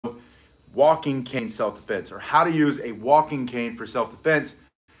walking cane self-defense, or how to use a walking cane for self-defense.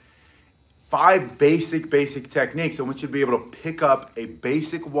 5 basic techniques. I want you to be able to pick up a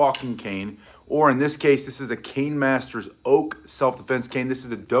basic walking cane, or in this case, this is a Cane Masters Oak self-defense cane. This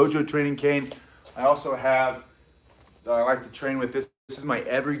is a dojo training cane. I also have, that I like to train with this. This is my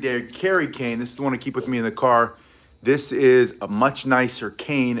everyday carry cane. This is the one I keep with me in the car. This is a much nicer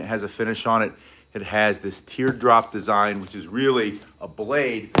cane. It has a finish on it. It has this teardrop design, which is really a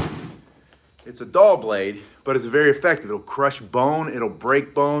blade. It's a dull blade, but it's very effective. It'll crush bone, it'll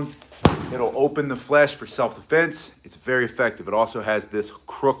break bone, it'll open the flesh for self-defense. It's very effective. It also has this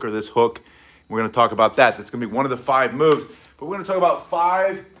crook or this hook. We're gonna talk about that. That's gonna be one of the 5 moves. But we're gonna talk about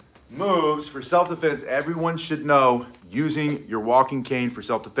 5 moves for self-defense everyone should know using your walking cane for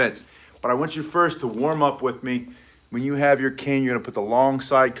self-defense. But I want you first to warm up with me. When you have your cane, you're gonna put the long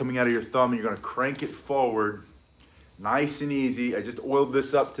side coming out of your thumb and you're gonna crank it forward, nice and easy. I just oiled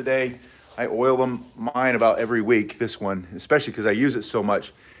this up today. I oil mine about every week, this one, especially because I use it so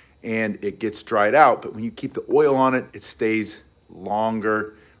much and it gets dried out. But when you keep the oil on it, it stays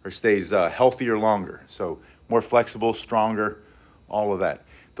longer, or stays healthier longer. So more flexible, stronger, all of that.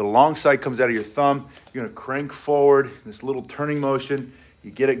 The long side comes out of your thumb. You're gonna crank forward, this little turning motion.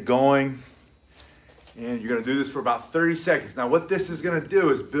 You get it going, and you're gonna do this for about 30 seconds. Now what this is gonna do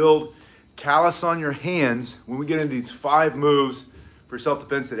is build callus on your hands when we get into these 5 moves for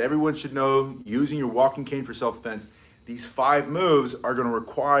self-defense that everyone should know using your walking cane for self-defense. These 5 moves are gonna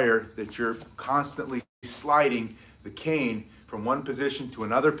require that you're constantly sliding the cane from one position to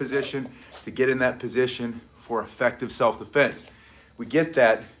another position to get in that position for effective self-defense. We get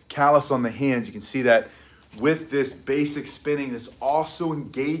that callus on the hands. You can see that with this basic spinning. This also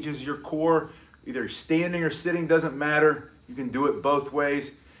engages your core. Either standing or sitting, doesn't matter. You can do it both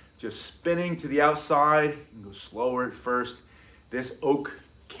ways. Just spinning to the outside. You can go slower at first. This Oak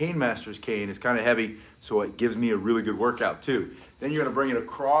Cane Masters cane is kind of heavy, so it gives me a really good workout too. Then you're gonna bring it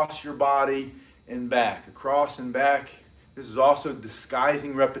across your body and back, across and back. This is also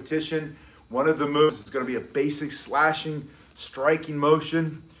disguising repetition. One of the moves is gonna be a basic slashing, striking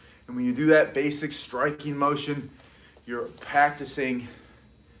motion. And when you do that basic striking motion, you're practicing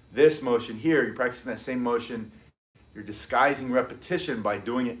this motion here. You're practicing that same motion. You're disguising repetition by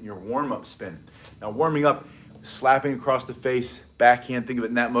doing it in your warm-up spin. Now warming up, slapping across the face, backhand, think of it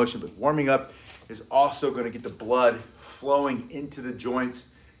in that motion, but warming up is also going to get the blood flowing into the joints,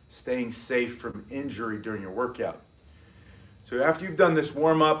 staying safe from injury during your workout. So after you've done this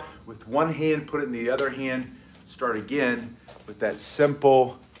warm-up, with one hand, put it in the other hand, start again with that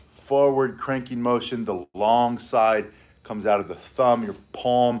simple forward cranking motion. The long side comes out of the thumb, your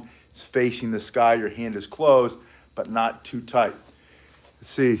palm is facing the sky, your hand is closed, but not too tight. Let's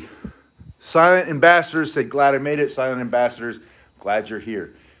see. Silent ambassadors say, glad I made it. Silent ambassadors, glad you're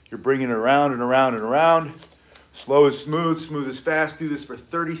here. You're bringing it around and around and around. Slow is smooth, smooth is fast. Do this for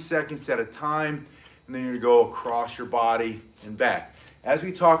 30 seconds at a time, and then you're gonna go across your body and back. As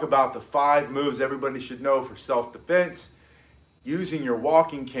we talk about the 5 moves everybody should know for self-defense, using your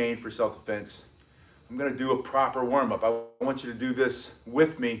walking cane for self-defense, I'm gonna do a proper warm-up. I want you to do this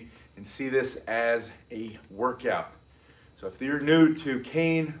with me and see this as a workout. So if you're new to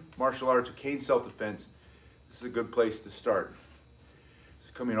cane martial arts or cane self-defense, this is a good place to start.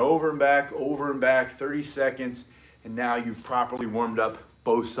 Just coming over and back, 30 seconds, and now you've properly warmed up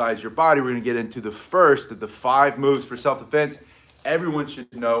both sides of your body. We're gonna get into the first of the 5 moves for self-defense everyone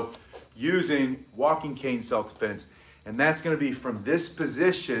should know using walking cane self-defense. And that's gonna be from this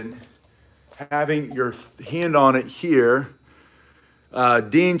position, having your hand on it here.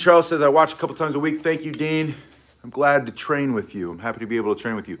 Dean Charles says, I watch a couple times a week. Thank you, Dean. I'm glad to train with you. I'm happy to be able to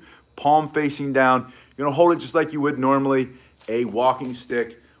train with you. Palm facing down. You're gonna hold it just like you would normally a walking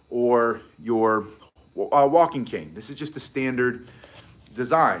stick or your walking cane. This is just a standard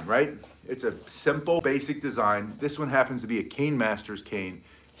design, right? It's a simple, basic design. This one happens to be a Cane Masters cane.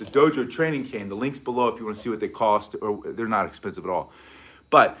 It's a dojo training cane. The link's below if you want to see what they cost, or they're not expensive at all.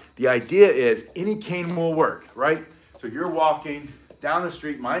 But the idea is any cane will work, right? So you're walking down the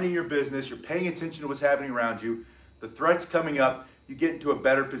street, minding your business, you're paying attention to what's happening around you, the threat's coming up, you get into a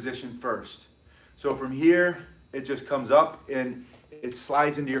better position first. So from here, it just comes up and it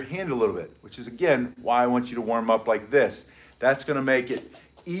slides into your hand a little bit, which is again, why I want you to warm up like this. That's gonna make it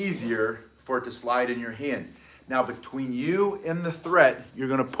easier for it to slide in your hand. Now between you and the threat, you're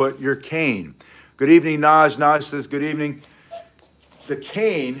gonna put your cane. Good evening, Naj. Naj says, good evening. The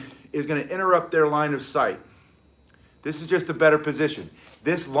cane is gonna interrupt their line of sight. This is just a better position.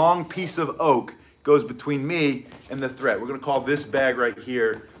 This long piece of oak goes between me and the threat. We're gonna call this bag right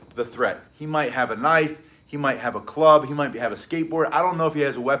here the threat. He might have a knife, he might have a club, he might have a skateboard. I don't know if he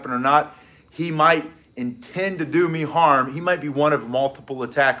has a weapon or not. he might intend to do me harm. He might be one of multiple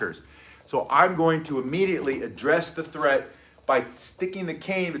attackers. So I'm going to immediately address the threat by sticking the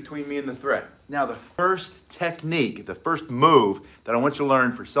cane between me and the threat. Now, the first technique, the first move that I want you to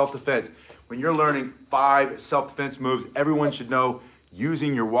learn for self-defense, when you're learning 5 self-defense moves, everyone should know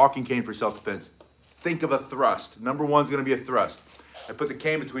using your walking cane for self-defense. Think of a thrust. Number 1 is going to be a thrust. I put the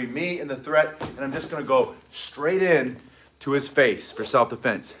cane between me and the threat, and I'm just going to go straight in to his face for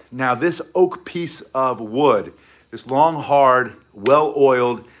self-defense. Now, this oak piece of wood, this long, hard,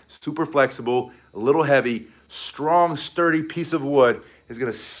 well-oiled, super flexible, a little heavy, strong, sturdy piece of wood is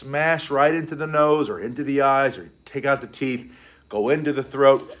going to smash right into the nose or into the eyes or take out the teeth, go into the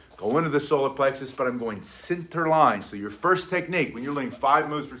throat, go into the solar plexus, but I'm going center line. So your first technique, when you're learning 5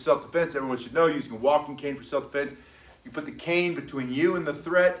 moves for self-defense, everyone should know using a walking cane for self-defense, you put the cane between you and the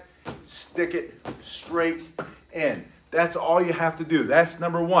threat, stick it straight in. That's all you have to do. That's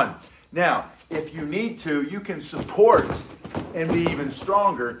number 1. Now, if you need to, you can support and be even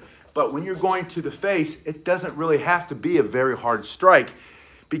stronger. But when you're going to the face, it doesn't really have to be a very hard strike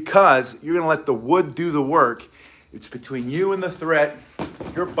because you're going to let the wood do the work. It's between you and the threat.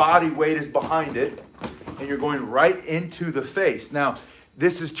 Your body weight is behind it, and you're going right into the face. Now,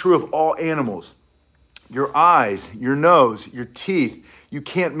 this is true of all animals. Your eyes, your nose, your teeth, you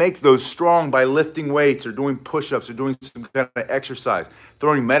can't make those strong by lifting weights or doing push-ups or doing some kind of exercise,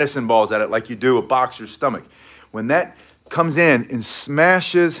 throwing medicine balls at it like you do a boxer's stomach. When that comes in and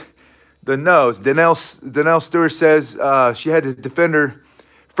smashes the nose, Danelle Stewart says she had to defend her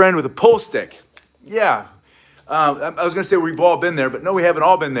friend with a pull stick. Yeah, I was going to say we've all been there, but no, we haven't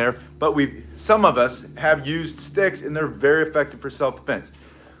all been there. But some of us have used sticks, and they're very effective for self-defense.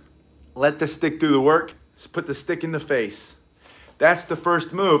 Let the stick do the work. Just put the stick in the face. That's the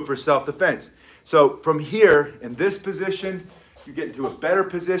first move for self-defense. So from here, in this position, you get into a better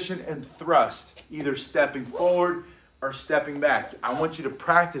position and thrust, either stepping forward or stepping back. I want you to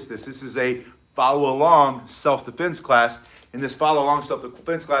practice this. This is a follow-along self-defense class. In this follow-along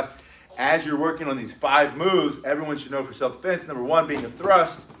self-defense class, as you're working on these 5 moves, everyone should know for self-defense, number 1 being a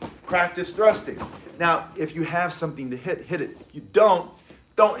thrust, practice thrusting. Now, if you have something to hit, hit it. If you don't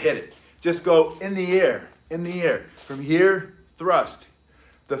hit it. Just go in the air, in the air. From here, thrust.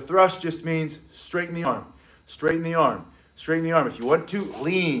 The thrust just means straighten the arm, straighten the arm, straighten the arm. If you want to,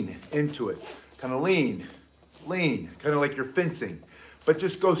 lean into it. Kind of lean, kind of like you're fencing. But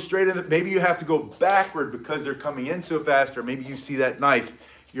just go straight in. Maybe you have to go backward because they're coming in so fast, or maybe you see that knife.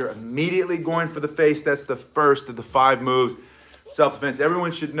 You're immediately going for the face. That's the first of the 5 moves. Self-defense.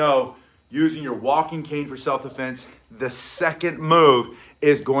 Everyone should know using your walking cane for self-defense. The second move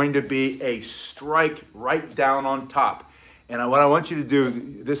is going to be a strike right down on top. And what I want you to do,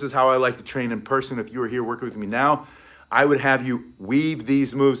 this is how I like to train in person. If you were here working with me now, I would have you weave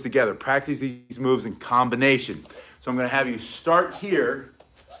these moves together. Practice these moves in combination. So I'm going to have you start here,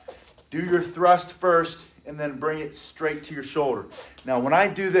 do your thrust first, and then bring it straight to your shoulder. Now, when I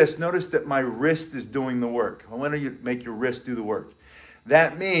do this, notice that my wrist is doing the work. I want you to make your wrist do the work.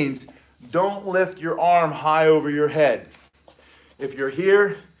 That means don't lift your arm high over your head. If you're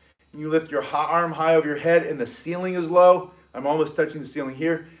here, and you lift your arm high over your head and the ceiling is low, I'm almost touching the ceiling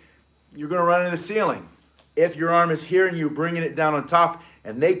here, you're going to run into the ceiling. If your arm is here and you're bringing it down on top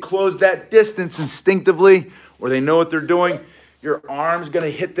and they close that distance instinctively or they know what they're doing, your arm's going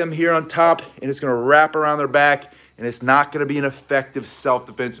to hit them here on top and it's going to wrap around their back and it's not going to be an effective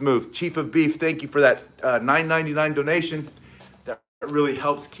self-defense move. Chief of Beef, thank you for that $9.99 donation. That really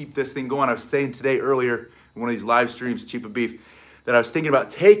helps keep this thing going. I was saying today earlier in one of these live streams, Chief of Beef, that I was thinking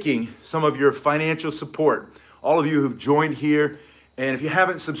about taking some of your financial support. All of you who've joined here, and if you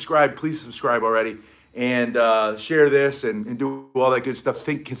haven't subscribed, please subscribe already and share this and do all that good stuff.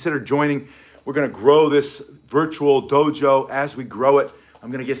 Consider joining. We're going to grow this virtual dojo. As we grow it, I'm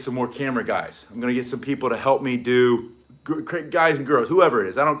going to get some more camera guys. I'm going to get some people to help me do, guys and girls, whoever it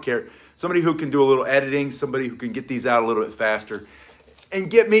is, I don't care. Somebody who can do a little editing, somebody who can get these out a little bit faster and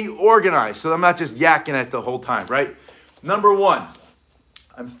get me organized so I'm not just yakking it the whole time, right? Number 1,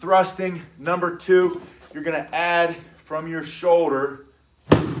 I'm thrusting. Number 2, you're going to add from your shoulder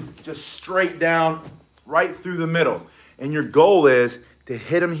just straight down right through the middle. And your goal is to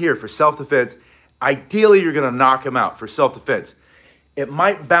hit him here for self-defense. Ideally, you're going to knock him out for self-defense. It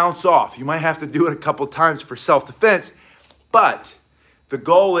might bounce off. You might have to do it a couple times for self-defense, but the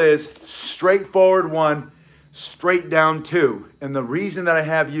goal is straightforward 1, straight down 2. And the reason that I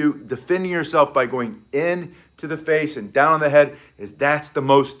have you defending yourself by going in to the face and down on the head is that's the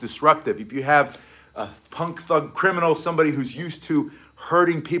most disruptive. If you have a punk thug criminal, somebody who's used to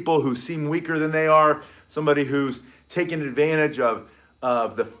hurting people who seem weaker than they are, somebody who's taking advantage of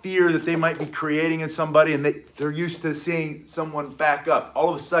of the fear that they might be creating in somebody, and they're used to seeing someone back up. All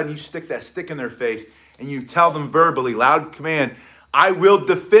of a sudden, you stick that stick in their face and you tell them verbally, loud command, I will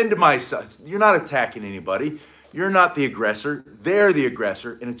defend myself. You're not attacking anybody. You're not the aggressor. They're the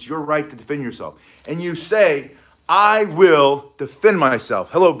aggressor, and it's your right to defend yourself. And you say, I will defend myself.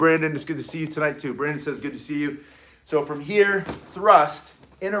 Hello, Brandon. It's good to see you tonight, too. Brandon says, good to see you. So from here, thrust,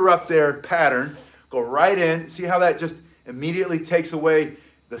 interrupt their pattern, go right in. See how that just immediately takes away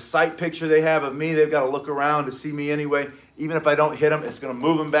the sight picture they have of me. They've got to look around to see me anyway. Even if I don't hit them, it's going to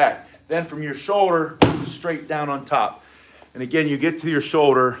move them back. Then from your shoulder, straight down on top. And again, you get to your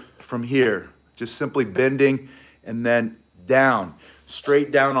shoulder from here, just simply bending and then down,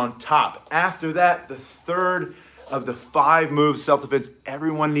 straight down on top. After that, the third of the 5 moves, self-defense,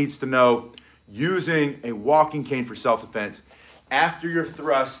 everyone needs to know, using a walking cane for self-defense. After your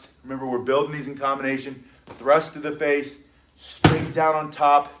thrust, remember we're building these in combination, thrust to the face, straight down on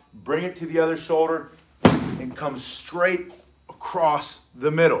top, bring it to the other shoulder, and come straight across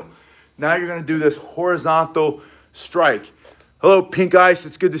the middle. Now you're gonna do this horizontal strike. Hello, Pink Ice,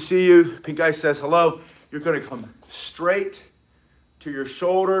 it's good to see you. Pink Ice says hello. You're gonna come straight to your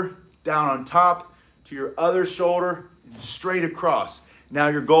shoulder, down on top, to your other shoulder, and straight across. Now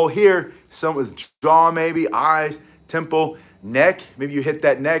your goal here, some with jaw maybe, eyes, temple, neck. Maybe you hit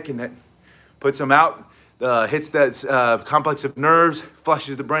that neck and that puts them out, hits that complex of nerves,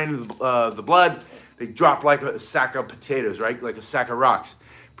 flushes the brain of the blood. They drop like a sack of potatoes, right? Like a sack of rocks.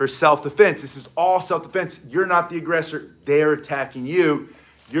 For self-defense, this is all self-defense. You're not the aggressor. They're attacking you.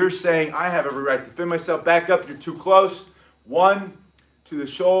 You're saying, I have every right to defend myself. Back up. You're too close. 1, to the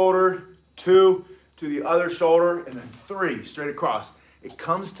shoulder. 2, to the other shoulder. And then 3, straight across. It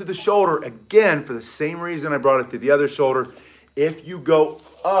comes to the shoulder again for the same reason I brought it to the other shoulder. If you go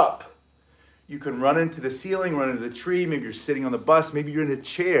up, you can run into the ceiling, run into the tree. Maybe you're sitting on the bus. Maybe you're in a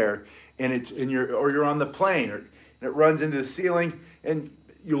chair and you're on the plane, and it runs into the ceiling and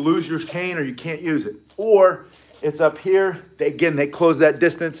you lose your cane or you can't use it. Or it's up here. They close that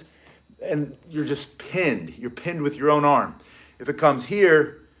distance and you're just pinned. You're pinned with your own arm. If it comes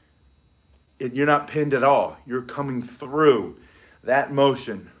here, you're not pinned at all. You're coming through that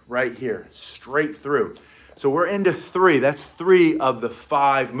motion right here, straight through. So we're into 3. That's 3 of the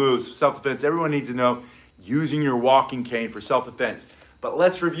 5 moves. Self-defense, everyone needs to know using your walking cane for self-defense. But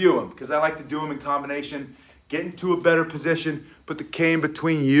let's review them because I like to do them in combination. Get into a better position, put the cane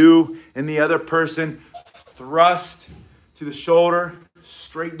between you and the other person, thrust to the shoulder,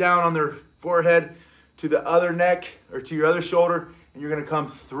 straight down on their forehead, to the other neck or to your other shoulder, and you're gonna come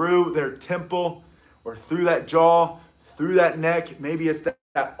through their temple or through that jaw, through that neck. Maybe it's that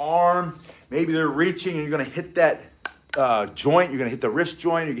arm, maybe they're reaching and you're gonna hit that joint, you're gonna hit the wrist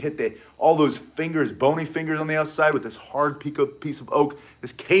joint, you can hit all those fingers, bony fingers on the outside with this hard piece of oak,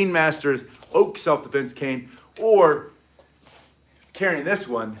 this Cane Masters oak self-defense cane. Or carrying this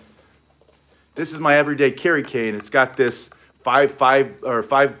one, this is my everyday carry cane. It's got this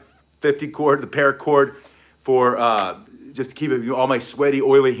 550 cord, the paracord for just to keep all my sweaty,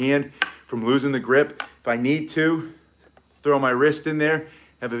 oily hand from losing the grip. If I need to, throw my wrist in there,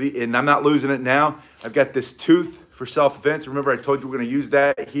 and I'm not losing it now. I've got this tooth for self-defense. Remember I told you we're gonna use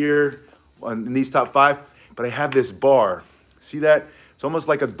that here in these top 5, but I have this bar. See that? It's almost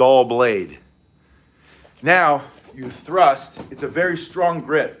like a dull blade. Now, you thrust. It's a very strong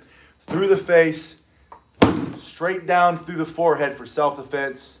grip. Through the face, straight down through the forehead for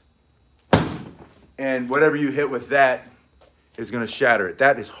self-defense. And whatever you hit with that is going to shatter it.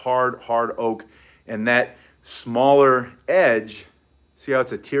 That is hard, hard oak. And that smaller edge, see how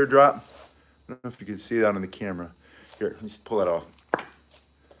it's a teardrop? I don't know if you can see that on the camera. Here, let me just pull that off.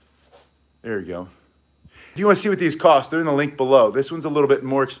 There you go. If you want to see what these cost, they're in the link below. This one's a little bit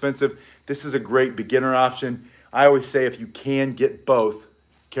more expensive. This is a great beginner option. I always say if you can get both,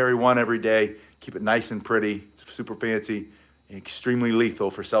 carry one every day, keep it nice and pretty. It's super fancy and extremely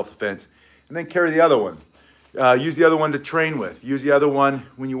lethal for self-defense. And then carry the other one. Use the other one to train with. Use the other one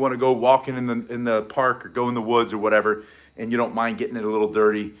when you want to go walking in the park or go in the woods or whatever, and you don't mind getting it a little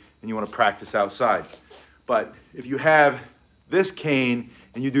dirty and you want to practice outside. But if you have this cane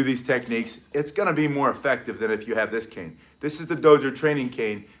and you do these techniques, it's gonna be more effective than if you have this cane. This is the Dojo training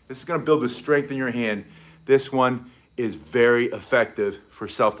cane. This is gonna build the strength in your hand. This one is very effective for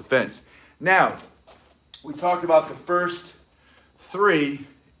self-defense. Now, we talked about the first 3,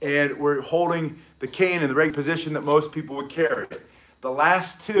 and we're holding the cane in the regular position that most people would carry it. The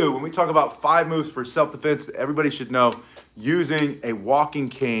last 2, when we talk about 5 moves for self-defense, everybody should know, using a walking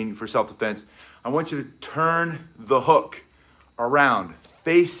cane for self-defense, I want you to turn the hook around,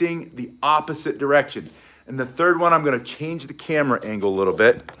 facing the opposite direction. And the third one, I'm gonna change the camera angle a little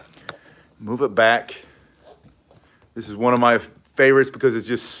bit, move it back. This is one of my favorites because it's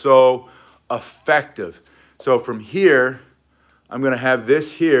just so effective. So from here, I'm gonna have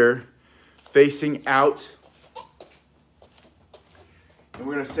this here facing out. And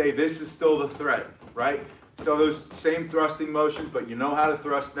we're gonna say this is still the thread, right? Still those same thrusting motions, but you know how to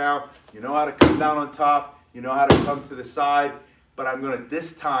thrust now. You know how to come down on top. You know how to come to the side. But I'm gonna,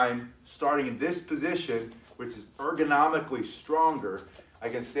 this time, starting in this position, which is ergonomically stronger, I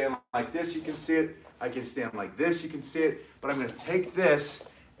can stand like this, you can see it. I can stand like this, you can see it. But I'm gonna take this,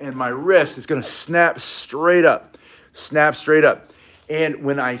 and my wrist is gonna snap straight up. Snap straight up. And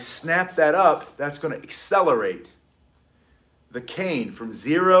when I snap that up, that's gonna accelerate the cane from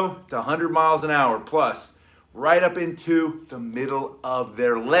 0 to 100 miles an hour plus, right up into the middle of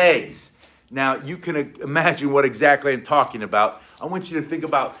their legs. Now, you can imagine what exactly I'm talking about. I want you to think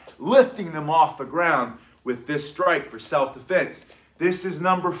about lifting them off the ground with this strike for self-defense. This is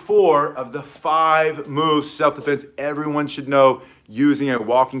number 4 of the 5 moves self-defense everyone should know using a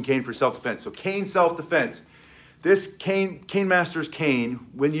walking cane for self-defense. So cane self-defense. This cane master's cane,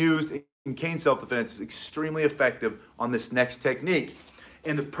 when used in cane self-defense, is extremely effective on this next technique.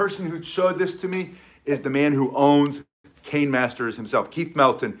 And the person who showed this to me is the man who owns Cane Masters himself, Keith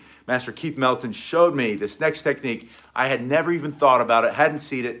Melton. Master Keith Melton showed me this next technique. I had never even thought about it, hadn't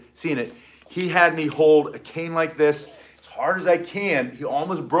seen it. He had me hold a cane like this as hard as I can. He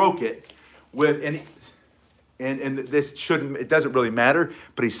almost broke it with, and this shouldn't, it doesn't really matter,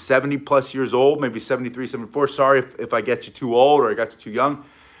 but he's 70 plus years old, maybe 73, 74. Sorry if I get you too old or I got you too young,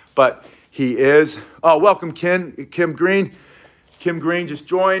 but he is. Oh, welcome, Kim Green. Kim Green just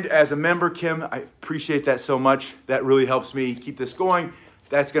joined as a member. Kim, I appreciate that so much. That really helps me keep this going.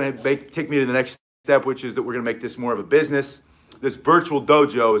 That's gonna take me to the next step, which is that we're gonna make this more of a business. This virtual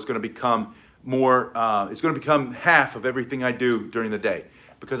dojo is gonna become more, it's gonna become half of everything I do during the day,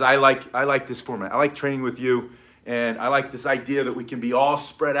 because I like this format. I like training with you, and I like this idea that we can be all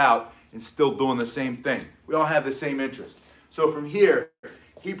spread out and still doing the same thing. We all have the same interest. So from here,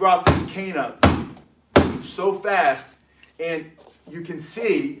 he brought this cane up so fast, and you can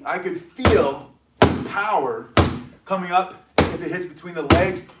see, I could feel power coming up if it hits between the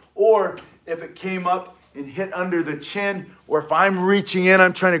legs, or if it came up and hit under the chin, or if I'm reaching in,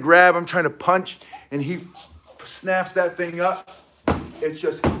 I'm trying to grab, I'm trying to punch, and he snaps that thing up. It's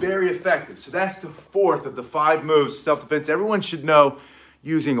just very effective. So that's the 4th of the 5 moves of self-defense everyone should know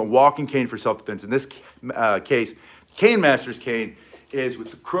using a walking cane for self-defense. In this case, Cane Master's cane is with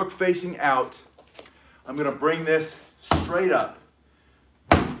the crook facing out. I'm gonna bring this straight up,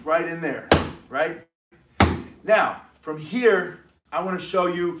 right in there, right? Now, from here, I want to show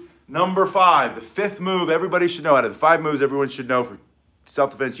you number 5, the 5th move everybody should know. Out of the 5 moves everyone should know for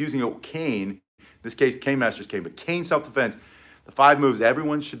self-defense using a cane, in this case, Cane Master's cane, but cane self-defense, the 5 moves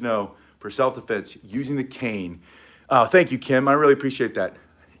everyone should know for self-defense using the cane. Thank you, Kim. I really appreciate that.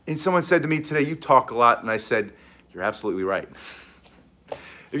 And someone said to me today, you talk a lot, and I said, you're absolutely right.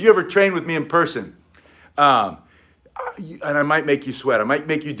 If you ever train with me in person, and I might make you sweat. I might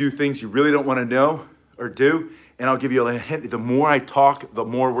make you do things you really don't want to know or do, and I'll give you a hint. The more I talk, the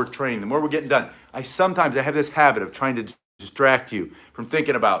more we're training, the more we're getting done. I have this habit of trying to distract you from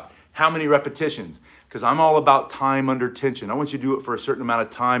thinking about how many repetitions, because I'm all about time under tension. I want you to do it for a certain amount of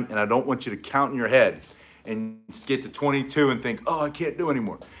time, and I don't want you to count in your head and get to 22 and think, oh, I can't do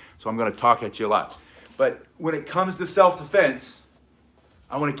anymore. So I'm going to talk at you a lot. But when it comes to self-defense,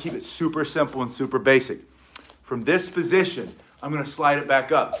 I want to keep it super simple and super basic. From this position, I'm going to slide it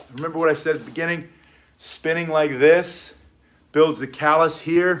back up. Remember what I said at the beginning? Spinning like this builds the callus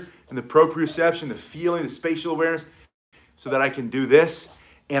here and the proprioception, the feeling, the spatial awareness, so that I can do this.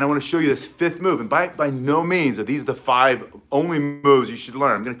 And I want to show you this 5th move. And by no means are these the 5 only moves you should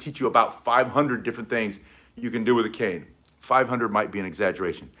learn. I'm going to teach you about 500 different things you can do with a cane. 500 might be an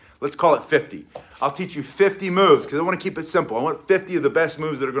exaggeration. Let's call it 50. I'll teach you 50 moves because I want to keep it simple. I want 50 of the best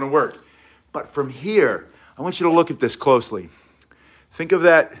moves that are going to work. But from here, I want you to look at this closely. Think of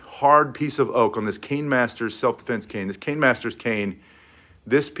that hard piece of oak on this Cane Master's self-defense cane. This Cane Master's cane,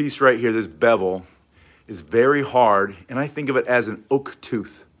 this piece right here, this bevel, is very hard, and I think of it as an oak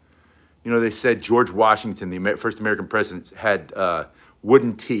tooth. You know, they said George Washington, the first American president, had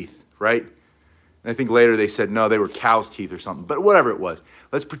wooden teeth, right? And I think later they said, no, they were cow's teeth or something, but whatever it was.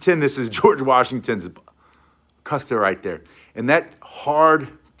 Let's pretend this is George Washington's cutter right there. And that hard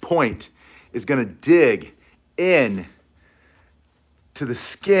point is gonna dig in to the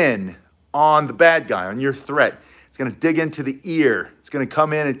skin on the bad guy, on your threat. It's gonna dig into the ear. It's gonna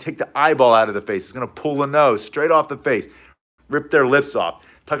come in and take the eyeball out of the face. It's gonna pull the nose straight off the face, rip their lips off.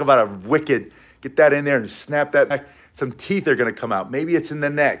 Talk about a wicked Get that in there and snap that back. Some teeth are gonna come out. Maybe it's in the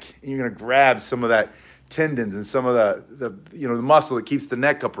neck, and you're gonna grab some of that tendons and some of the muscle that keeps the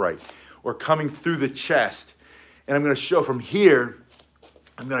neck upright, or coming through the chest. And I'm gonna show from here,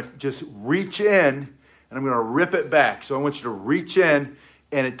 I'm gonna just reach in and I'm gonna rip it back. So I want you to reach in,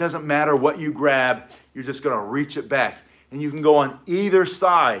 and it doesn't matter what you grab, you're just gonna reach it back. And you can go on either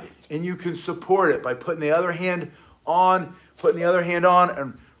side, and you can support it by putting the other hand on,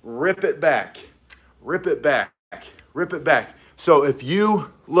 and rip it back, rip it back, rip it back. So if you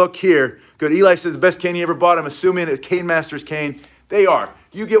look here, good, Eli says the best cane he ever bought, I'm assuming it's Cane Master's cane. They are.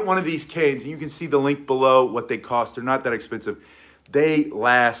 You get one of these canes, and you can see the link below what they cost. They're not that expensive. They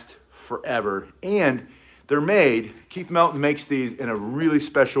last forever, and they're made, Keith Melton makes these in a really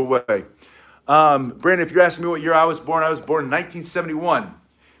special way. Brandon, if you're asking me what year I was born in 1971.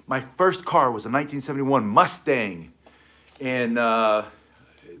 My first car was a 1971 Mustang. And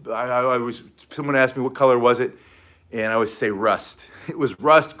someone asked me what color was it, and I always say rust. It was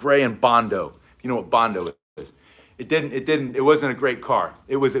rust, gray, and Bondo. You know what Bondo is. It wasn't a great car.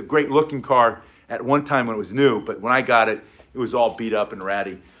 It was a great looking car at one time when it was new, but when I got it, it was all beat up and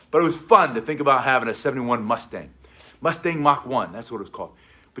ratty. But it was fun to think about having a 71 Mustang. Mustang Mach 1, that's what it was called.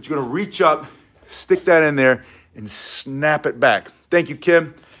 But you're gonna reach up, stick that in there, and snap it back. Thank you,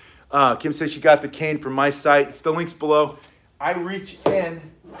 Kim. Kim says she got the cane from my site. The link's below. I reach in,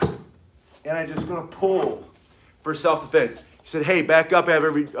 and I'm just gonna pull for self-defense. He said, hey, back up, I have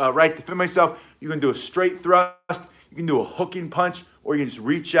every right to defend myself. You can do a straight thrust, you can do a hooking punch, or you can just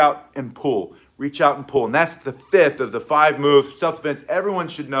reach out and pull. Reach out and pull. And that's the 5th of the 5 moves, self-defense. Everyone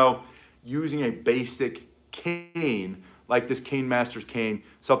should know using a basic cane, like this Cane Master's cane,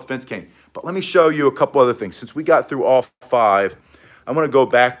 self-defense cane. But let me show you a couple other things. Since we got through all 5, I'm gonna go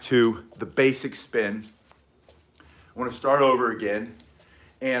back to the basic spin. I wanna start over again.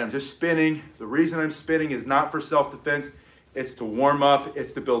 And I'm just spinning. The reason I'm spinning is not for self-defense. It's to warm up,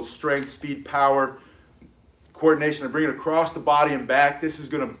 it's to build strength, speed, power, coordination. I bring it across the body and back. This is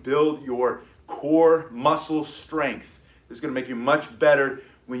gonna build your core muscle strength. This is gonna make you much better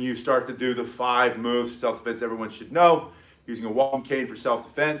when you start to do the 5 moves, self-defense everyone should know, using a walking cane for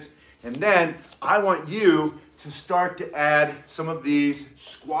self-defense. And then I want you to start to add some of these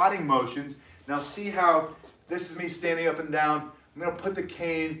squatting motions. Now see how this is me standing up and down. I'm gonna put the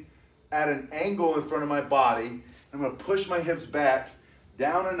cane at an angle in front of my body. I'm gonna push my hips back,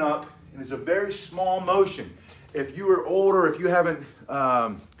 down and up, and it's a very small motion. If you are older, if you haven't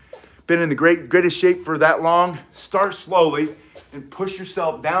been in the greatest shape for that long, start slowly and push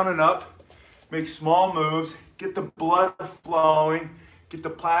yourself down and up. Make small moves, get the blood flowing, get the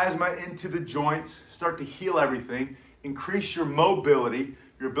plasma into the joints, start to heal everything, increase your mobility,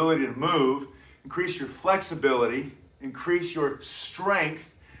 your ability to move, increase your flexibility, increase your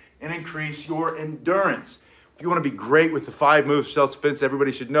strength, and increase your endurance. If you want to be great with the 5 moves for self-defense,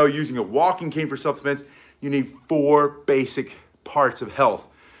 everybody should know using a walking cane for self-defense, you need 4 basic parts of health.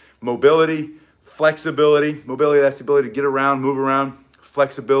 Mobility, flexibility. Mobility, that's the ability to get around, move around.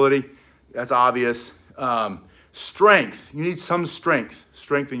 Flexibility, that's obvious. Strength, you need some strength.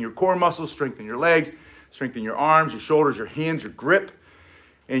 Strengthen your core muscles, strengthen your legs, strengthen your arms, your shoulders, your hands, your grip.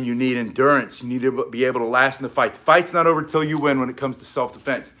 And you need endurance. You need to be able to last in the fight. The fight's not over until you win when it comes to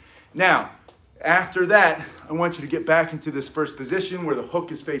self-defense. Now, after that, I want you to get back into this first position where the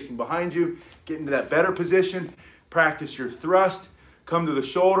hook is facing behind you. Get into that better position. Practice your thrust. Come to the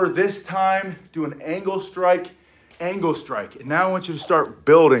shoulder. This time, do an angle strike, angle strike. And now I want you to start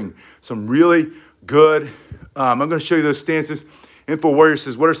building some really good, I'm going to show you those stances. Info Warrior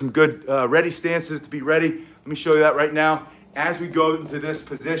says, what are some good ready stances to be ready? Let me show you that right now. As we go into this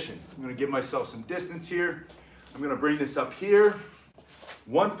position, I'm going to give myself some distance here. I'm going to bring this up here.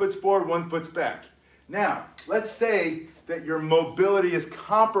 1 foot's forward, 1 foot's back. Now, let's say that your mobility is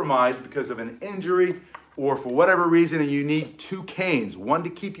compromised because of an injury or for whatever reason, and you need 2 canes, one to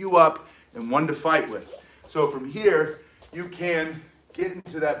keep you up and one to fight with. So from here, you can get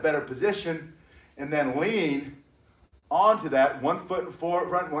into that better position and then lean onto that, 1 foot in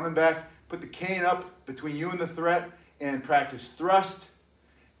front, 1 in back, put the cane up between you and the threat, and practice thrust,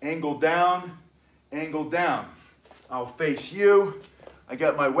 angle down, angle down. I'll face you. I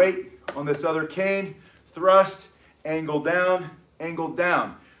got my weight on this other cane, thrust, angle down, angle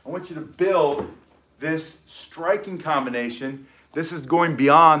down. I want you to build this striking combination. This is going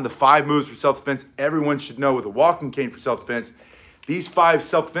beyond the 5 moves for self-defense everyone should know with a walking cane for self-defense. These 5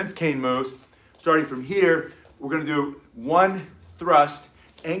 self-defense cane moves, starting from here, we're gonna do 1 thrust,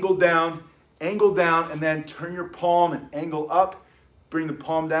 angle down, and then turn your palm and angle up, bring the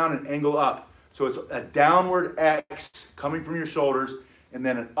palm down and angle up. So it's a downward X coming from your shoulders, and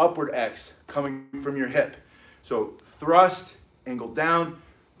then an upward X coming from your hip. So thrust, angle down,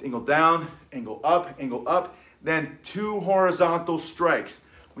 angle up, then 2 horizontal strikes.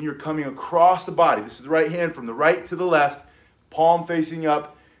 When you're coming across the body, this is the right hand from the right to the left, palm facing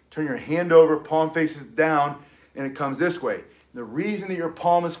up, turn your hand over, palm faces down, and it comes this way. The reason that your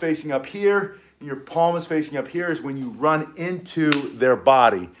palm is facing up here and your palm is facing up here is when you run into their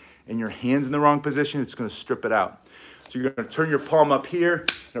body and your hand's in the wrong position, it's going to strip it out. So you're going to turn your palm up here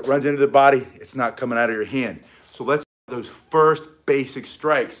and it runs into the body, it's not coming out of your hand. So let's do those first basic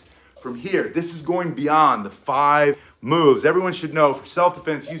strikes. From here, this is going beyond the 5 moves. Everyone should know for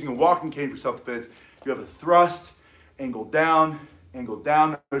self-defense, using a walking cane for self-defense, you have a thrust, angle down,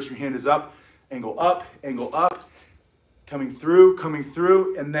 notice your hand is up, angle up, coming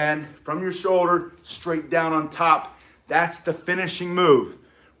through, and then from your shoulder, straight down on top. That's the finishing move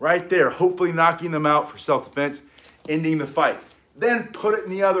right there, hopefully knocking them out for self-defense, ending the fight. Then put it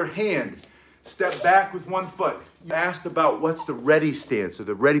in the other hand. Step back with 1 foot. You asked about what's the ready stance or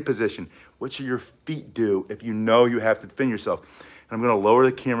the ready position. What should your feet do if you know you have to defend yourself? And I'm going to lower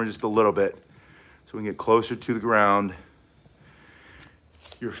the camera just a little bit so we can get closer to the ground.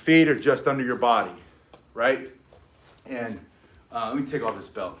 Your feet are just under your body, right? And let me take off this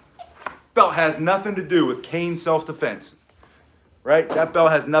belt. Belt has nothing to do with cane self-defense, right? That belt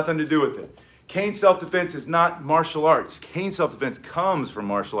has nothing to do with it. Cane self-defense is not martial arts. Cane self-defense comes from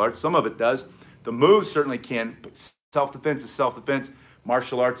martial arts. Some of it does. The moves certainly can, but self-defense is self-defense.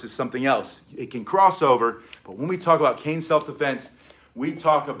 Martial arts is something else. It can cross over, but when we talk about cane self-defense, we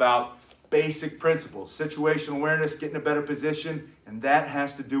talk about basic principles. Situational awareness, get in a better position, and that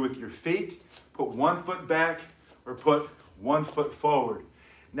has to do with your feet. Put 1 foot back or put 1 foot forward.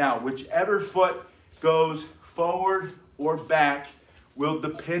 Now, whichever foot goes forward or back will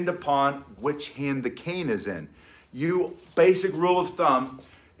depend upon which hand the cane is in. Basic rule of thumb,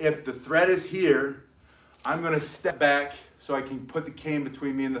 if the thread is here, I'm going to step back so I can put the cane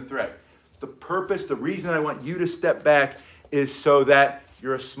between me and the thread. The reason I want you to step back is so that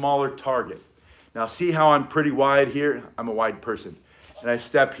you're a smaller target. Now see how I'm pretty wide here? I'm a wide person. And I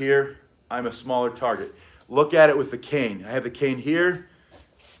step here, I'm a smaller target. Look at it with the cane. I have the cane here.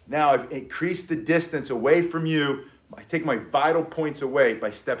 Now I've increased the distance away from you. I take my vital points away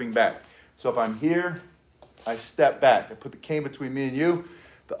by stepping back. So if I'm here, I step back. I put the cane between me and you.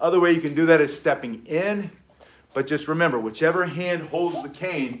 The other way you can do that is stepping in, but just remember, whichever hand holds the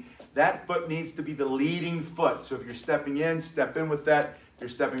cane, that foot needs to be the leading foot. So if you're stepping in, step in with that. If you're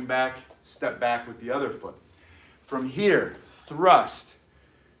stepping back, step back with the other foot. From here, thrust,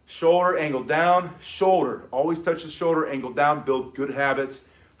 shoulder, angle down, shoulder. Always touch the shoulder, angle down, build good habits.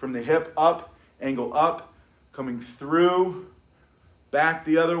 From the hip up, angle up, coming through, back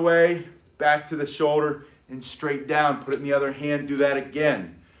the other way, back to the shoulder, and straight down. Put it in the other hand, do that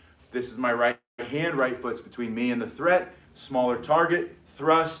again. This is my right hand, right foot's between me and the threat. Smaller target,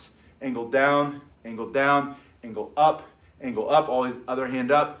 thrust, angle down, angle up, always other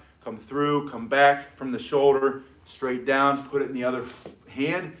hand up, come through, come back from the shoulder, straight down, put it in the other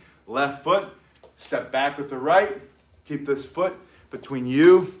hand, left foot, step back with the right, keep this foot between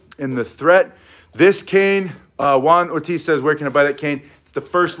you and the threat. This cane, Juan Ortiz says, where can I buy that cane? It's the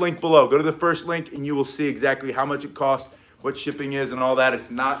first link below. Go to the first link and you will see exactly how much it costs, what shipping is and all that. It's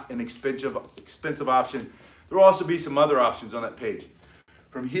not an expensive option. There will also be some other options on that page.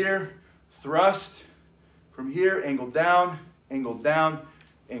 From here, thrust. From here, angle down, angle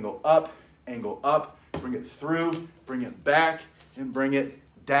up, bring it through, bring it back, and bring it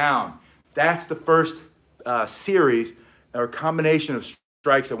down. That's the first series or combination of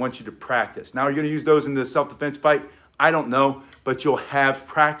strikes I want you to practice. Now, are you going to use those in the self-defense fight? I don't know, but you'll have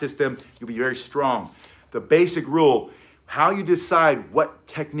practiced them. You'll be very strong. The basic rule, how you decide what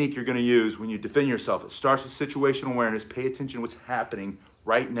technique you're going to use when you defend yourself. It starts with situational awareness. Pay attention to what's happening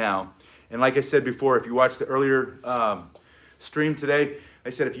right now. And like I said before, if you watched the earlier stream today, I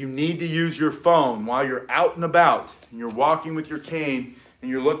said if you need to use your phone while you're out and about and you're walking with your cane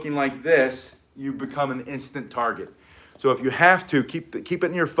and you're looking like this, you become an instant target. So if you have to, keep it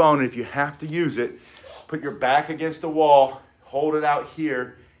in your phone, and if you have to use it, put your back against the wall, hold it out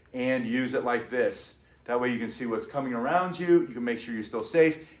here, and use it like this. That way you can see what's coming around you. You can make sure you're still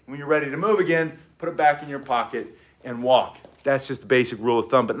safe. And when you're ready to move again, put it back in your pocket and walk. That's just the basic rule of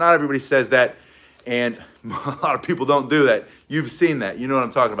thumb, but not everybody says that, and a lot of people don't do that. You've seen that. You know what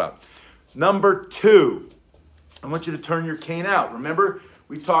I'm talking about. Number 2, I want you to turn your cane out. Remember,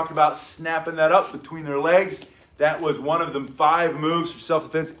 we talked about snapping that up between their legs. That was one of the 5 moves for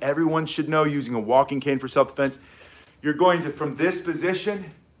self-defense. Everyone should know using a walking cane for self-defense. You're going to, from this position,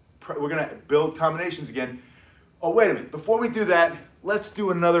 we're going to build combinations again. Oh, wait a minute. Before we do that, let's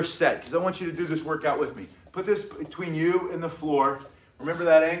do another set because I want you to do this workout with me. Put this between you and the floor. Remember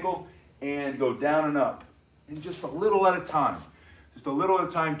that angle, and go down and up. And just a little at a time. Just a little at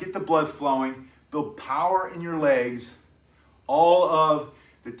a time. Get the blood flowing. Build power in your legs. All of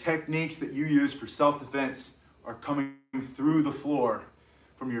the techniques that you use for self-defense are coming through the floor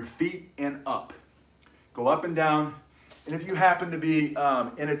from your feet and up. Go up and down. And if you happen to be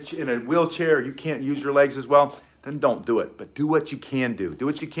in a wheelchair, you can't use your legs as well, then don't do it. But do what you can do. Do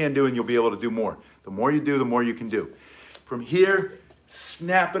what you can do and you'll be able to do more. The more you do, the more you can do. From here,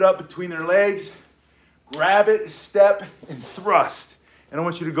 snap it up between their legs, grab it, step, and thrust. And I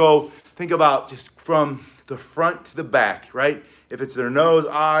want you to go think about just from the front to the back, right? If it's their nose,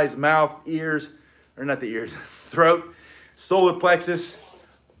 eyes, mouth, ears, or not the ears, throat, solar plexus,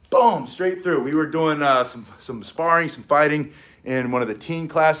 boom, straight through. We were doing some sparring, some fighting in one of the teen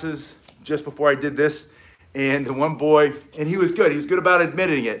classes just before I did this. And the one boy, and he was good. He was good about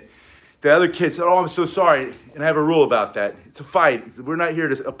admitting it. The other kid said, oh, I'm so sorry. And I have a rule about that. It's a fight. We're not here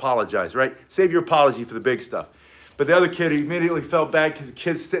to apologize, right? Save your apology for the big stuff. But the other kid, he immediately felt bad because the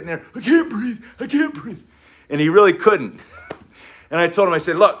kid's sitting there, I can't breathe, I can't breathe. And he really couldn't. And I told him, I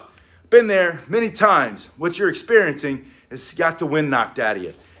said, look, been there many times. What you're experiencing is got the wind knocked out of you.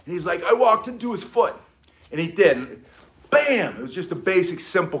 And he's like, I walked into his foot. And he did. And bam! It was just a basic,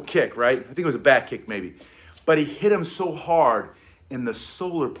 simple kick, right? I think it was a back kick maybe. But he hit him so hard in the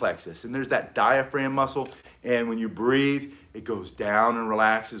solar plexus. And there's that diaphragm muscle. And when you breathe, it goes down and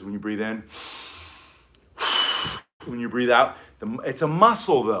relaxes when you breathe in. When you breathe out, it's a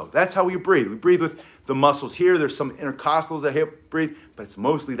muscle though. That's how we breathe. We breathe with the muscles here. There's some intercostals that help breathe, but it's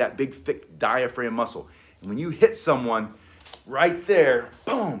mostly that big, thick diaphragm muscle. And when you hit someone right there,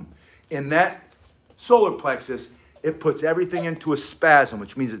 boom, in that solar plexus, it puts everything into a spasm,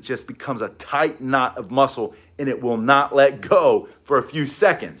 which means it just becomes a tight knot of muscle and it will not let go for a few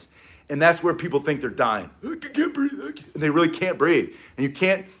seconds. And that's where people think they're dying. I can't breathe. And they really can't breathe. And you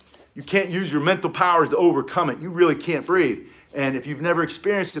can't use your mental powers to overcome it. You really can't breathe. And if you've never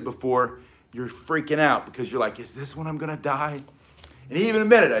experienced it before, you're freaking out because you're like, is this when I'm going to die? And he even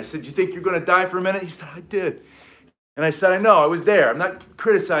admitted, I said, you think you're going to die for a minute? He said, I did. And I said, I know, I was there. I'm not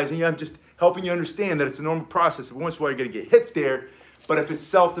criticizing you. I'm just helping you understand that it's a normal process. Every once in a while, you're going to get hit there. But if it's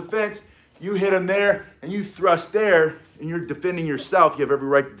self-defense, you hit him there and you thrust there and you're defending yourself. You have every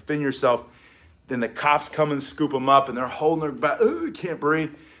right to defend yourself. Then the cops come and scoop them up and they're holding their back. Oh, I can't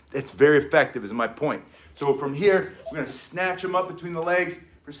breathe. It's very effective is my point. So from here, we're going to snatch them up between the legs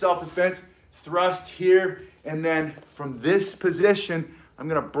for self-defense, thrust here, and then from this position, I'm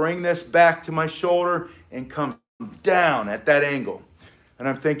going to bring this back to my shoulder and come down at that angle. And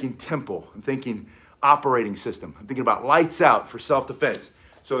I'm thinking tempo. I'm thinking operating system. I'm thinking about lights out for self-defense.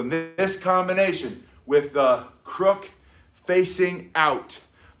 So in this combination with the crook facing out,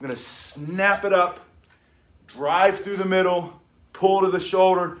 I'm going to snap it up, drive through the middle, pull to the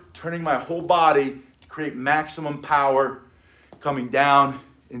shoulder, turning my whole body to create maximum power, coming down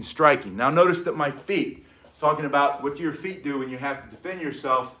and striking. Now notice that my feet, talking about what do your feet do when you have to defend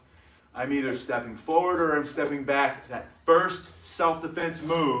yourself, I'm either stepping forward or I'm stepping back. That first self-defense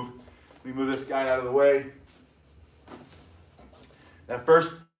move, let me move this guy out of the way.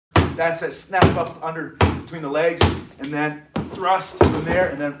 That's that snap up under between the legs and then thrust from there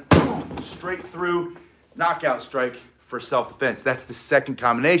and then boom, straight through, knockout strike for self-defense. That's the second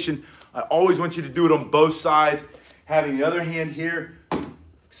combination. I always want you to do it on both sides, having the other hand here,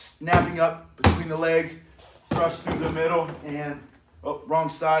 snapping up between the legs, thrust through the middle, and, oh, wrong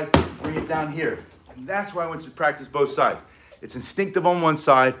side, bring it down here. And that's why I want you to practice both sides. It's instinctive on one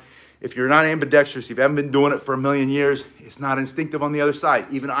side. If you're not ambidextrous, if you haven't been doing it for a million years, it's not instinctive on the other side.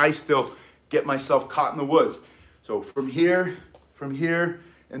 Even I still get myself caught in the woods. So from here,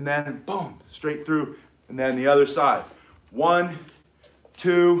 and then boom, straight through, and then the other side. 1,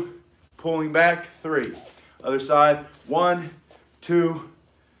 2, pulling back, 3. Other side, 1, 2,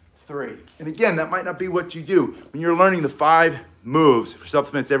 3. And again, that might not be what you do. When you're learning the 5 moves for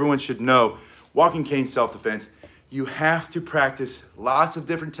self-defense, everyone should know, walking cane self-defense, you have to practice lots of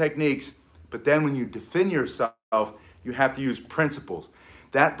different techniques, but then when you defend yourself, you have to use principles.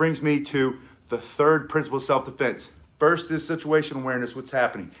 That brings me to the third principle of self-defense. First is situation awareness, what's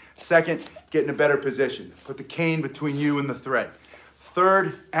happening. Second, get in a better position. Put the cane between you and the threat.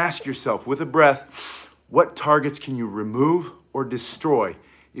 Third, ask yourself with a breath, what targets can you remove or destroy?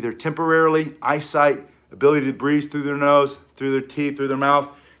 Either temporarily, eyesight, ability to breathe through their nose, through their teeth, through their mouth,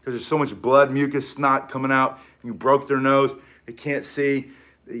 because there's so much blood, mucus, snot coming out. You broke their nose, they can't see,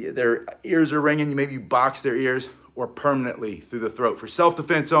 their ears are ringing, maybe you box their ears, or permanently through the throat. For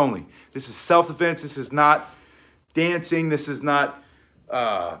self-defense only. This is self-defense, this is not dancing, this is not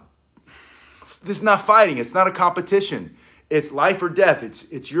this is not fighting. It's not a competition. It's life or death.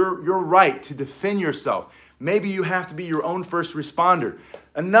 It's your right to defend yourself. Maybe you have to be your own first responder.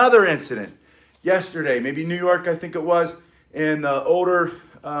 Another incident yesterday, maybe New York, I think it was, and the older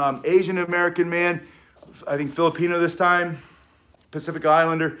Asian American man, I think Filipino this time, Pacific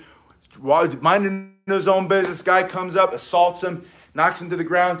Islander, minding his own business. Guy comes up, assaults him, knocks him to the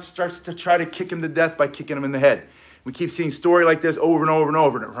ground, starts to try to kick him to death by kicking him in the head. We keep seeing story like this over and over and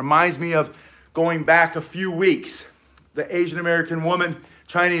over. And it reminds me of going back a few weeks. The Asian American woman,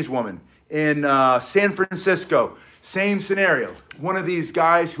 Chinese woman in San Francisco, same scenario. One of these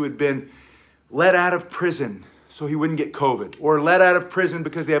guys who had been let out of prison so he wouldn't get COVID, or let out of prison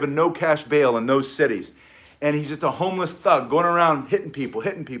because they have a no cash bail in those cities. And he's just a homeless thug going around hitting people.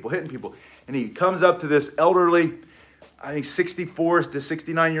 And he comes up to this elderly, I think 64 to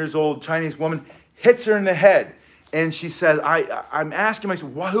 69 years old Chinese woman, hits her in the head. And she says, I'm asking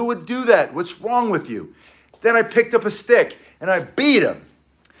myself, who would do that? What's wrong with you? Then I picked up a stick and I beat him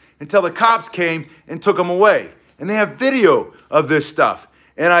until the cops came and took him away. And they have video of this stuff.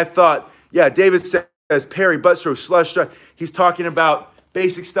 And I thought, yeah, David says parry, butt stroke, slush strike. He's talking about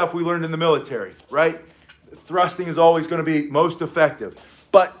basic stuff we learned in the military, right? Thrusting is always going to be most effective.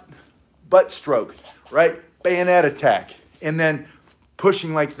 Butt stroke, right? Bayonet attack. And then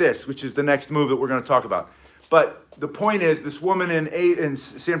pushing like this, which is the next move that we're going to talk about. But the point is, this woman in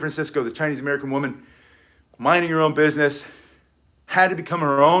San Francisco, the Chinese American woman, minding her own business, had to become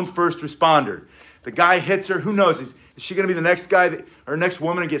her own first responder. The guy hits her. Who knows? Is she going to be the next guy, or next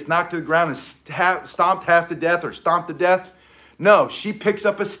woman that gets knocked to the ground and stomped half to death or stomped to death? No, she picks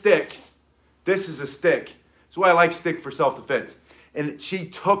up a stick. This is a stick. That's why I like stick for self-defense. And she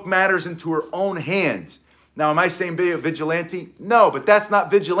took matters into her own hands. Now, am I saying be a vigilante? No, but that's not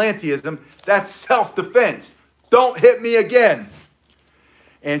vigilanteism. That's self-defense. Don't hit me again.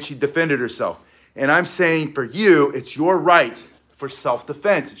 And she defended herself. And I'm saying for you, it's your right for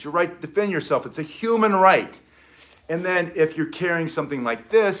self-defense. It's your right to defend yourself. It's a human right. And then if you're carrying something like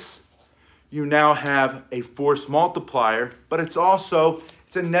this, you now have a force multiplier, but it's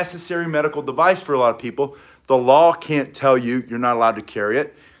a necessary medical device for a lot of people. The law can't tell you you're not allowed to carry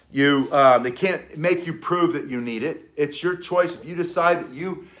it. They can't make you prove that you need it. It's your choice. If you decide that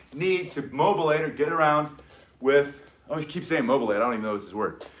you need to mobilate or get around with, I always keep saying mobilate, I don't even know this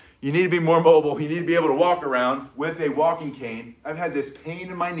word. You need to be more mobile. You need to be able to walk around with a walking cane. I've had this pain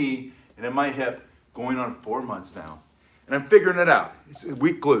in my knee and in my hip going on 4 months now. And I'm figuring it out. It's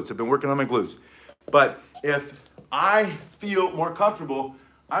weak glutes. I've been working on my glutes. But if I feel more comfortable,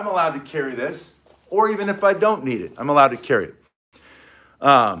 I'm allowed to carry this. Or even if I don't need it, I'm allowed to carry it.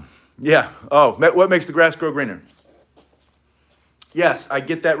 Yeah. Oh, what makes the grass grow greener? Yes, I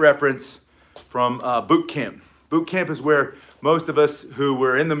get that reference from boot camp. Boot camp is where most of us who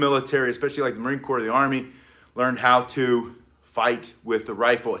were in the military, especially like the Marine Corps or the Army, learned how to fight with the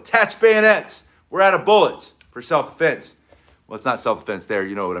rifle. Attach bayonets. We're out of bullets for self-defense. Well, it's not self-defense there.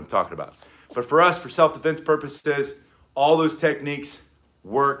 You know what I'm talking about. But for us, for self-defense purposes, all those techniques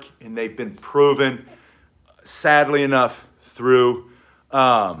work, and they've been proven, sadly enough, through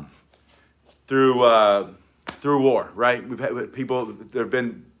war, right? We've had people, there have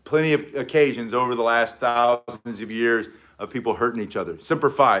been plenty of occasions over the last thousands of years of people hurting each other. Semper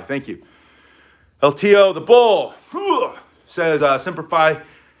Fi, thank you. LTO, the bull, says Semper Fi,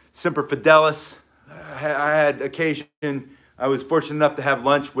 Semper Fidelis. I had occasion, I was fortunate enough to have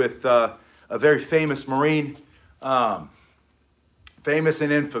lunch with a very famous Marine, famous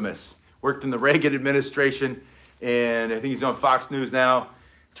and infamous. Worked in the Reagan administration, and I think he's on Fox News now.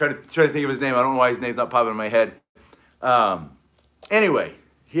 Trying to think of his name. I don't know why his name's not popping in my head. Anyway,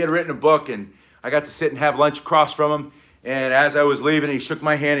 he had written a book, and I got to sit and have lunch across from him. And as I was leaving, he shook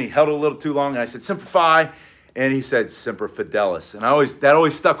my hand, and he held it a little too long, and I said, Semper Fi, and he said, Semper Fidelis. And that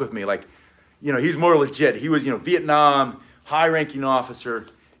always stuck with me. Like, you know, he's more legit. He was, Vietnam, high-ranking officer.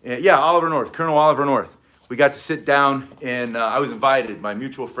 And yeah, Oliver North, Colonel Oliver North. We got to sit down, and I was invited, my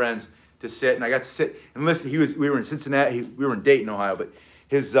mutual friends, to sit, and I got to sit and listen. We were in Cincinnati, we were in Dayton, Ohio, but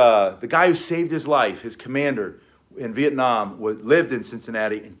the guy who saved his life, his commander in Vietnam, lived in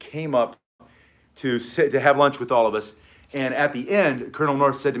Cincinnati and came up to have lunch with all of us. And at the end, Colonel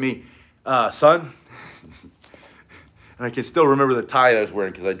North said to me, son, and I can still remember the tie I was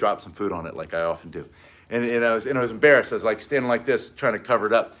wearing because I dropped some food on it like I often do. And I was embarrassed. I was like standing like this, trying to cover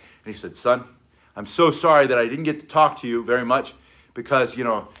it up. And he said, son, I'm so sorry that I didn't get to talk to you very much because,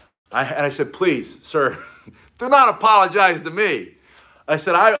 I said, please, sir, do not apologize to me. I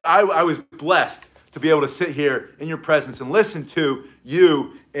said, I was blessed to be able to sit here in your presence and listen to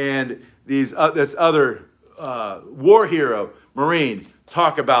you and this other war hero, Marine,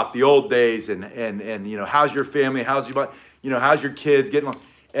 talk about the old days and you know, how's your family, how's your, you know, how's your kids getting along.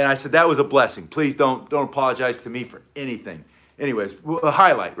 And I said, that was a blessing. Please don't apologize to me for anything. Anyways, a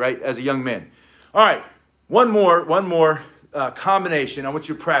highlight, right, as a young man. All right, one more combination I want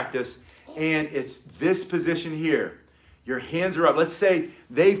you to practice, and it's this position here. Your hands are up. Let's say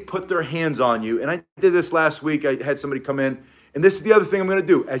they've put their hands on you, and I did this last week. I had somebody come in, and this is the other thing I'm going to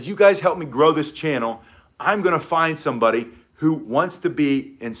do. As you guys help me grow this channel, I'm going to find somebody who wants to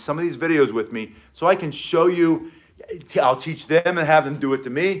be in some of these videos with me so I can show you. I'll teach them and have them do it to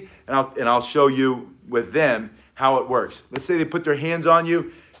me, and I'll show you with them how it works. Let's say they put their hands on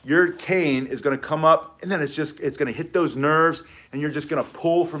you. Your cane is going to come up, and then it's going to hit those nerves, and you're just going to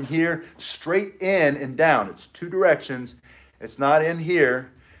pull from here straight in and down. It's two directions. It's not in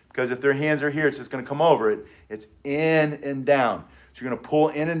here, because if their hands are here, it's just going to come over it. It's in and down. So you're going to pull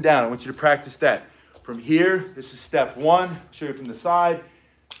in and down. I want you to practice that. From here, this is step one. I'll show you from the side.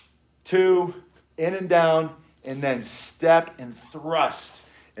 2, in and down, and then step and thrust.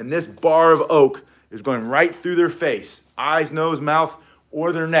 And this bar of oak is going right through their face, eyes, nose, mouth,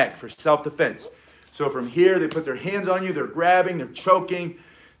 or their neck for self-defense. So from here, they put their hands on you, they're grabbing, they're choking,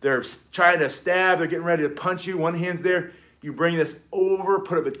 they're trying to stab, they're getting ready to punch you. One hand's there. You bring this over,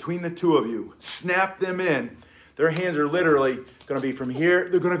 put it between the two of you, snap them in. Their hands are literally going to be from here.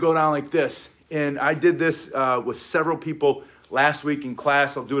 They're going to go down like this. And I did this with several people last week in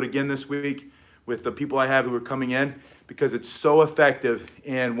class. I'll do it again this week with the people I have who are coming in because it's so effective.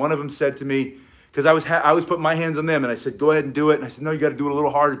 And one of them said to me, because I was putting my hands on them, and I said, go ahead and do it. And I said, no, you got to do it a little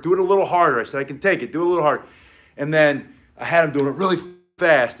harder. Do it a little harder. I said, I can take it. Do it a little harder. And then I had him doing it really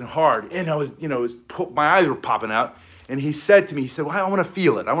fast and hard. And I was, you know, my eyes were popping out. And he said to me, he said, well, I want to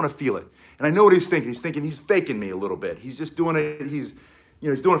feel it. I want to feel it. And I know what he's thinking. He's thinking he's faking me a little bit. He's just doing it. He's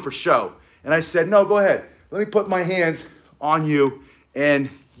doing it for show. And I said, no, go ahead. Let me put my hands on you, and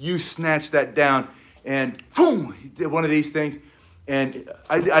you snatch that down. And boom, he did one of these things. And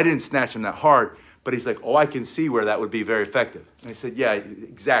I didn't snatch him that hard, but he's like, oh, I can see where that would be very effective. And I said, yeah,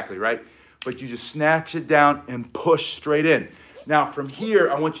 exactly, right? But you just snatch it down and push straight in. Now, from here,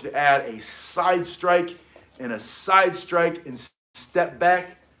 I want you to add a side strike and a side strike and step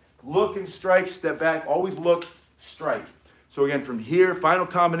back, look and strike, step back, always look, strike. So again, from here, final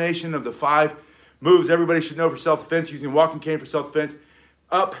combination of the 5 moves everybody should know for self-defense, using a walking cane for self-defense.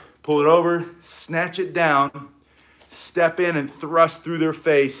 Up, pull it over, snatch it down, step in and thrust through their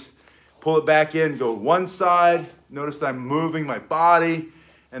face, pull it back in, go one side, notice that I'm moving my body,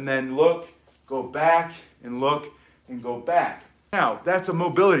 and then look, go back, and look, and go back. Now, that's a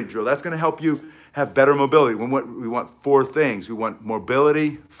mobility drill. That's going to help you have better mobility. We want 4 things. We want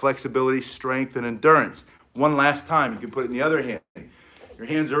mobility, flexibility, strength, and endurance. One last time, you can put it in the other hand. Your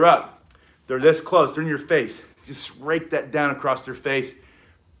hands are up. They're this close. They're in your face. Just rake that down across their face.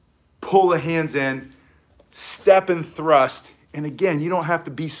 Pull the hands in. Step and thrust. And again, you don't have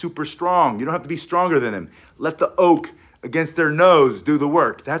to be super strong. You don't have to be stronger than them. Let the oak against their nose do the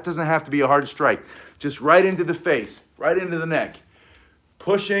work. That doesn't have to be a hard strike. Just right into the face, right into the neck.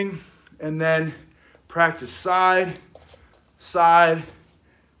 Pushing, and then practice side, side,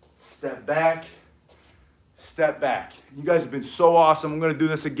 step back, step back. You guys have been so awesome. I'm going to do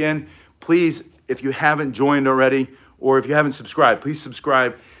this again. Please, if you haven't joined already, or if you haven't subscribed, please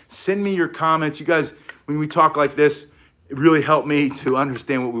subscribe. Send me your comments. You guys, when we talk like this, it really helped me to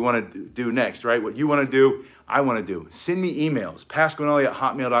understand what we want to do next, right? What you want to do, I want to do. Send me emails,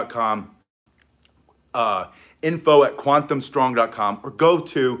 pasquinelli@hotmail.com, info@quantumstrong.com, or go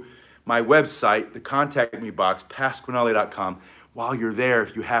to my website, the contact me box, pasquinelli.com. While you're there,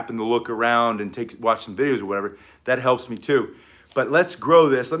 if you happen to look around and watch some videos or whatever, that helps me too. But let's grow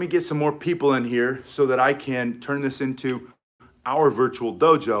this. Let me get some more people in here so that I can turn this into our virtual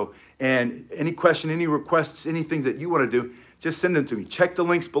dojo. And any question, any requests, any things that you want to do, just send them to me. Check the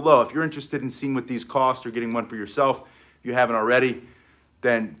links below. If you're interested in seeing what these cost or getting one for yourself, if you haven't already,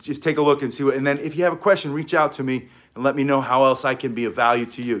 then just take a look and see what, and then if you have a question, reach out to me and let me know how else I can be of value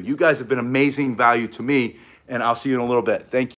to you. You guys have been amazing value to me, and I'll see you in a little bit. Thank you.